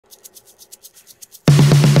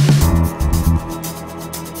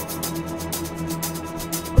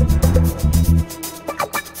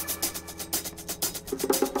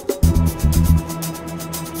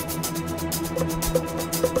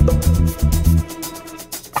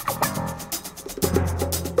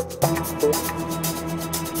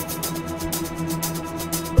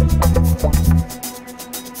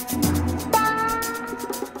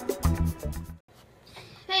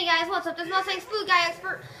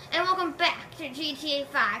to GTA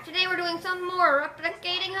 5. Today we're doing some more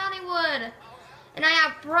replicating Hollywood. And I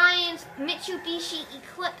have Brian's Mitsubishi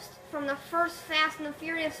ECLIPSE from the first Fast and the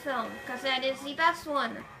Furious film, because that is the best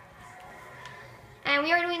one. And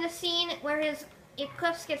we are doing the scene where his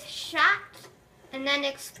ECLIPSE gets shot and then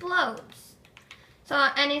explodes. So,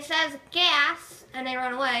 and it says gas, and they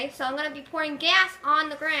run away. So I'm going to be pouring gas on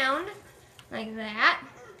the ground, like that,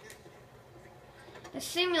 to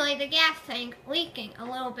simulate the gas tank leaking a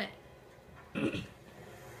little bit. There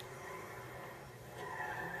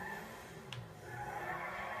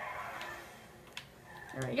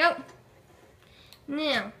we go.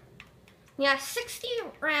 Now, we have 60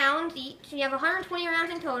 rounds each, so you have 120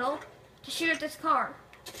 rounds in total to shoot at this car.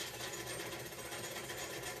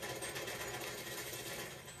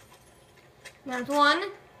 There's one.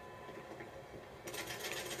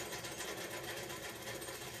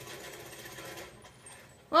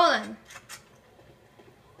 Well then.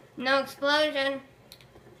 No explosion.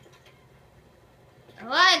 A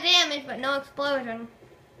lot of damage, but no explosion.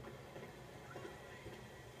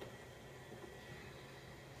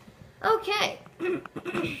 Okay.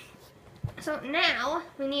 So now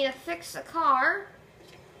we need to fix the car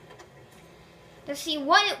to see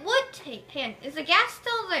what it would take. Hey, is the gas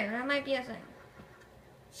still there? That might be a thing.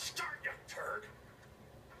 Start, you turd.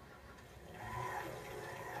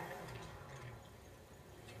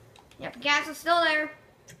 Yep, gas is still there.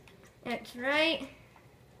 It's right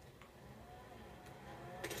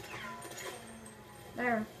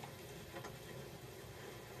there.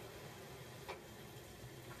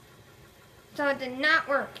 So it did not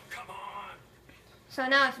work. Come on. So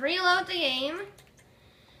now let's reload the game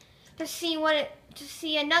to see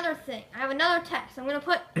another thing. I have another test. I'm gonna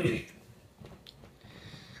put a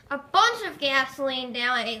bunch of gasoline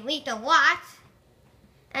down. It leaked a lot.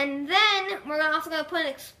 And then we're also gonna put an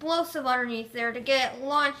explosive underneath there to get it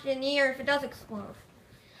launched in the air if it does explode.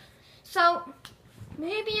 So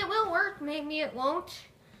maybe it will work, maybe it won't.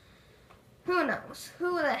 Who knows?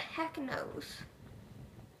 Who the heck knows?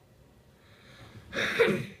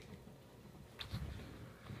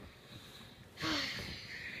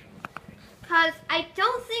 Because I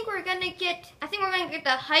don't think we're going to get, I think we're going to get the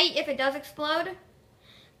height if it does explode.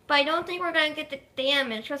 But I don't think we're going to get the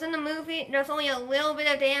damage. Because in the movie, there's only a little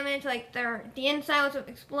bit of damage. Like the inside was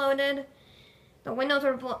exploded. The windows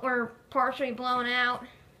were partially blown out.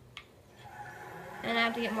 And I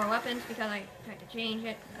have to get more weapons because I had to change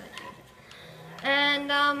it.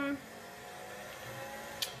 And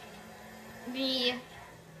the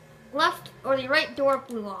left or the right door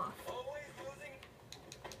blew off.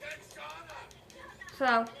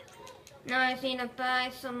 So now I just need to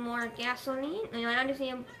buy some more gasoline. I just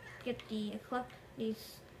need to get the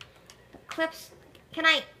clips. Can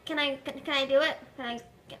I do it?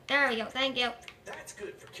 There we go. Thank you. That's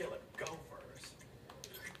good for killing gophers.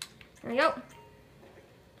 There we go.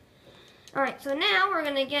 All right. So now we're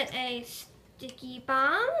gonna get a sticky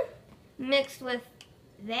bomb mixed with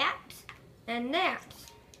that and that.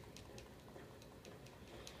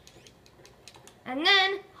 And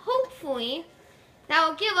then, hopefully, that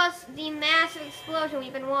will give us the massive explosion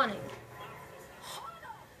we've been wanting.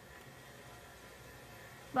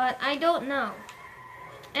 But I don't know.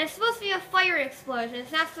 And it's supposed to be a fire explosion.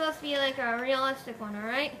 It's not supposed to be like a realistic one,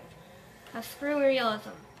 alright? Screw realism.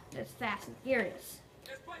 It's Fast and Furious.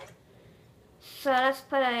 So let's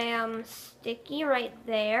put a sticky right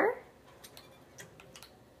there.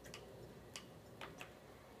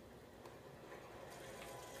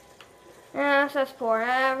 Now let's just pour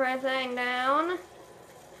everything down.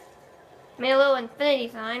 Made a little infinity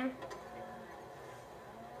sign.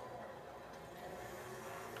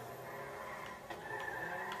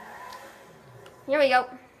 Here we go.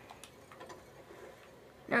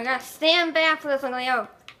 Now I gotta stand back for this one. I have a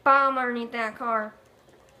bomb underneath that car.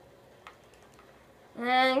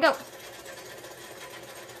 And go.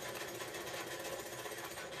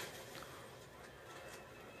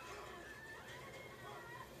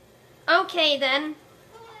 Okay then.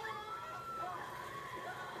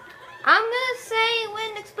 I'm gonna say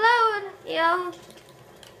when explode, yo.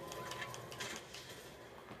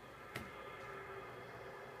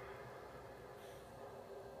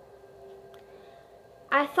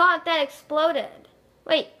 I thought that exploded.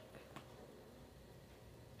 Wait.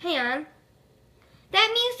 Hang on.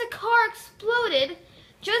 That means the car exploded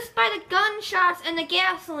just by the gunshots and the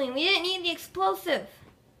gasoline. We didn't need the explosive.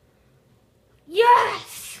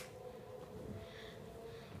 Yes!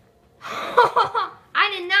 I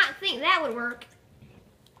did not think that would work.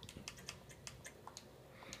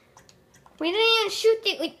 We didn't even shoot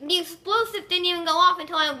the explosive didn't even go off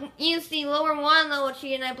until I used the lower one level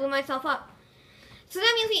cheat and I blew myself up. So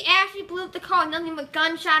that means we actually blew up the car with nothing but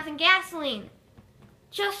gunshots and gasoline.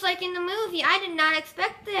 Just like in the movie. I did not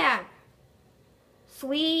expect that.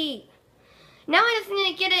 Sweet. Now I just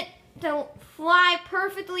need to get it to fly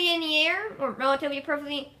perfectly in the air, or relatively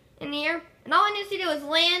perfectly in the air. And all I need to do is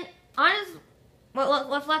land on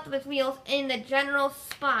what's left of its wheels in the general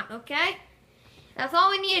spot, okay? That's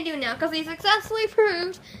all we need to do now, because we successfully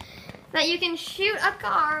proved that you can shoot a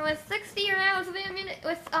car with 60 rounds of ammunition,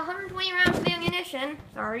 with 120 rounds of ammunition.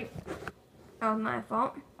 Sorry, that was my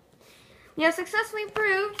fault. We have successfully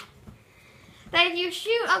proved that if you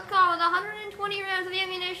shoot a car with 120 rounds of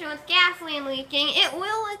ammunition with gasoline leaking, it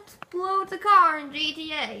will explode the car in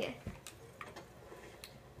GTA.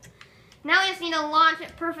 Now we just need to launch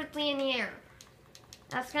it perfectly in the air.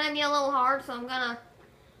 That's gonna be a little hard, so I'm gonna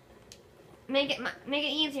make it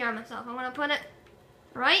easier on myself. I'm gonna put it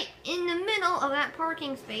right in the middle of that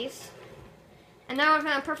parking space, and now we're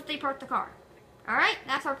gonna perfectly park the car. All right,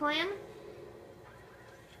 that's our plan.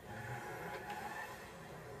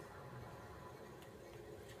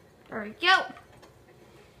 There we go.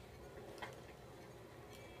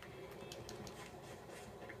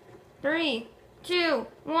 Three, two,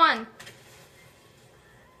 one.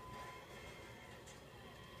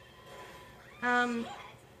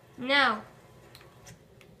 No.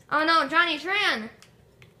 Oh no, Johnny Tran.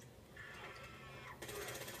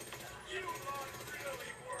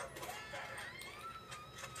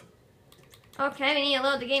 Okay, we need to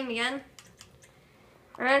load the game again.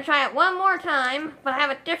 We're gonna try it one more time, but I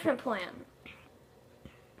have a different plan.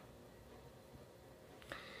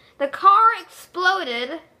 The car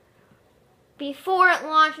exploded before it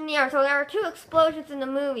launched in the air, so there are 2 explosions in the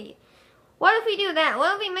movie. What if we do that?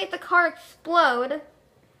 What if we make the car explode,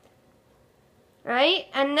 right?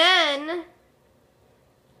 And then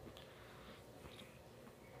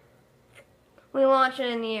we launch it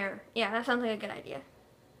in the air. Yeah, that sounds like a good idea.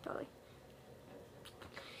 Totally.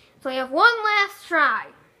 So we have one last try.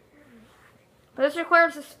 But this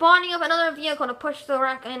requires the spawning of another vehicle to push the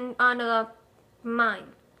wreck onto the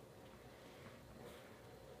mine.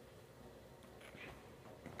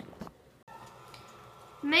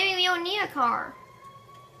 Maybe we don't need a car.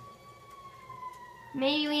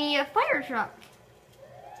 Maybe we need a fire truck.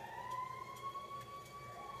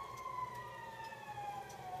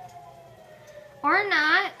 Or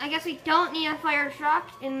not. I guess we don't need a fire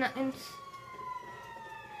truck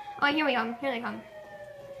Oh, here we come. Here they come.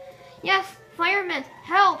 Yes, firemen,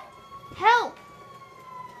 help! Help!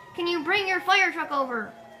 Can you bring your fire truck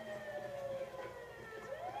over?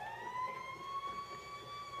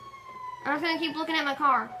 I'm just gonna keep looking at my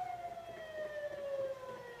car.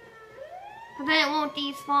 But then it won't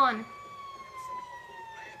despawn.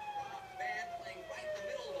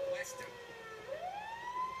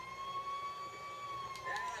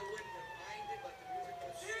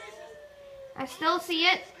 I still see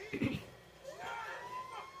it.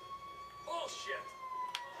 Bullshit.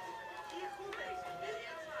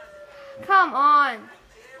 Come on.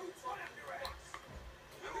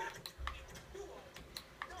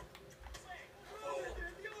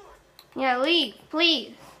 Yeah, leave,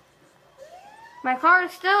 please. My car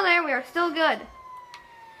is still there. We are still good.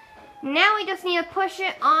 Now we just need to push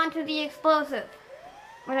it onto the explosive,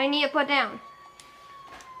 which I need to put down.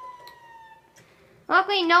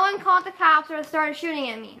 Luckily, no one called the cops or started shooting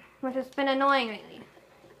at me, which has been annoying lately.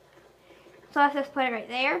 So let's just put it right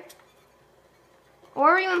there.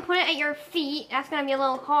 Or even put it at your feet. That's going to be a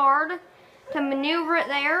little hard to maneuver it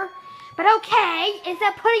there. But okay,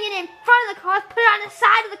 instead of putting it in front of the car, let's put it on the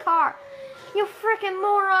side of the car. You freaking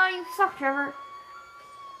moron, you suck, Trevor.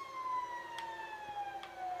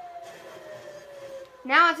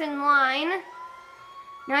 Now it's in line.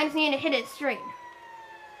 Now I just need to hit it straight.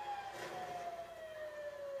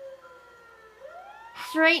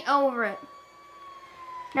 Straight over it.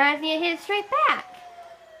 Now I just need to hit it straight back.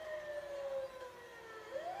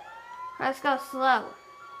 Let's go slow.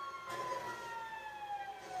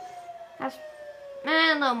 That's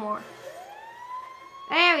a little more.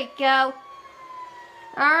 There we go.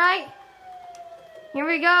 Alright. Here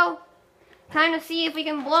we go. Time to see if we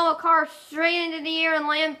can blow a car straight into the air and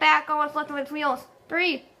land back on what's left of its wheels.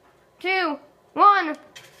 3, 2, 1.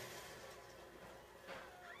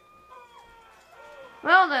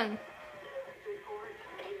 Well then.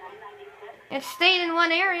 It stayed in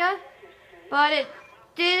one area, but it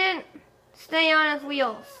didn't stay on its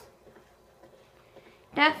wheels.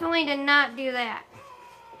 Definitely did not do that.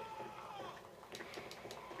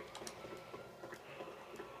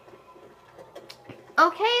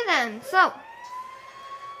 Okay then, so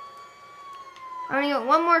I'm gonna get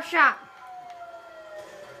one more shot.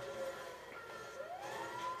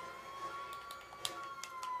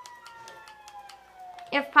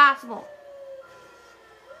 if possible.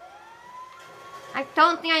 I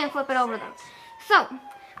don't think I can flip it over though. So,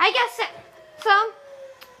 I guess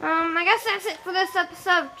that's it for this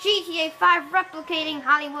episode of GTA 5 Replicating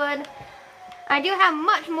Hollywood. I do have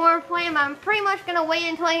much more planned, but I'm pretty much gonna wait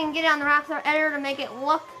until I can get it on the Rockstar editor to make it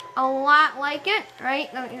look a lot like it,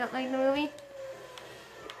 right? Like the movie.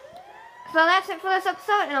 So that's it for this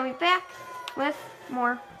episode, and I'll be back with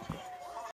more.